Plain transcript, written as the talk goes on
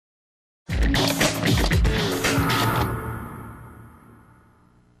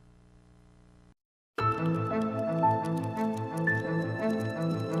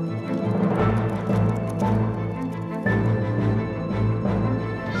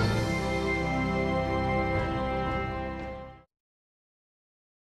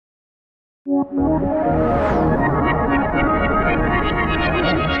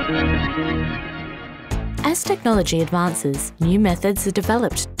As technology advances, new methods are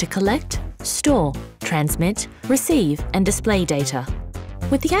developed to collect, store, transmit, receive and display data.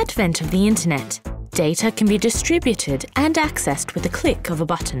 With the advent of the internet, data can be distributed and accessed with a click of a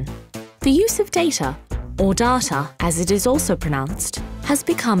button. The use of data, or data as it is also pronounced, has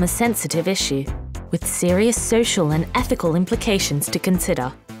become a sensitive issue, with serious social and ethical implications to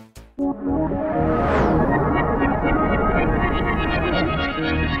consider.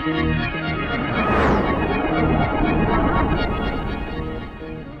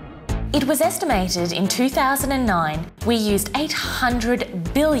 It was estimated in 2009 we used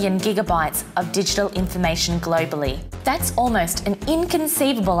 800 billion gigabytes of digital information globally. That's almost an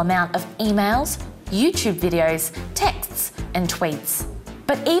inconceivable amount of emails, YouTube videos, texts and tweets.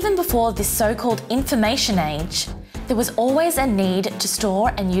 But even before this so-called information age, there was always a need to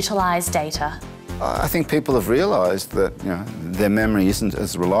store and utilise data. I think people have realised that their memory isn't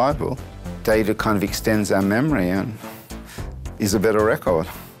as reliable. Data kind of extends our memory and is a better record.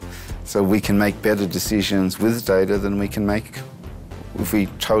 So we can make better decisions with data than we can make if we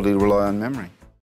totally rely on memory.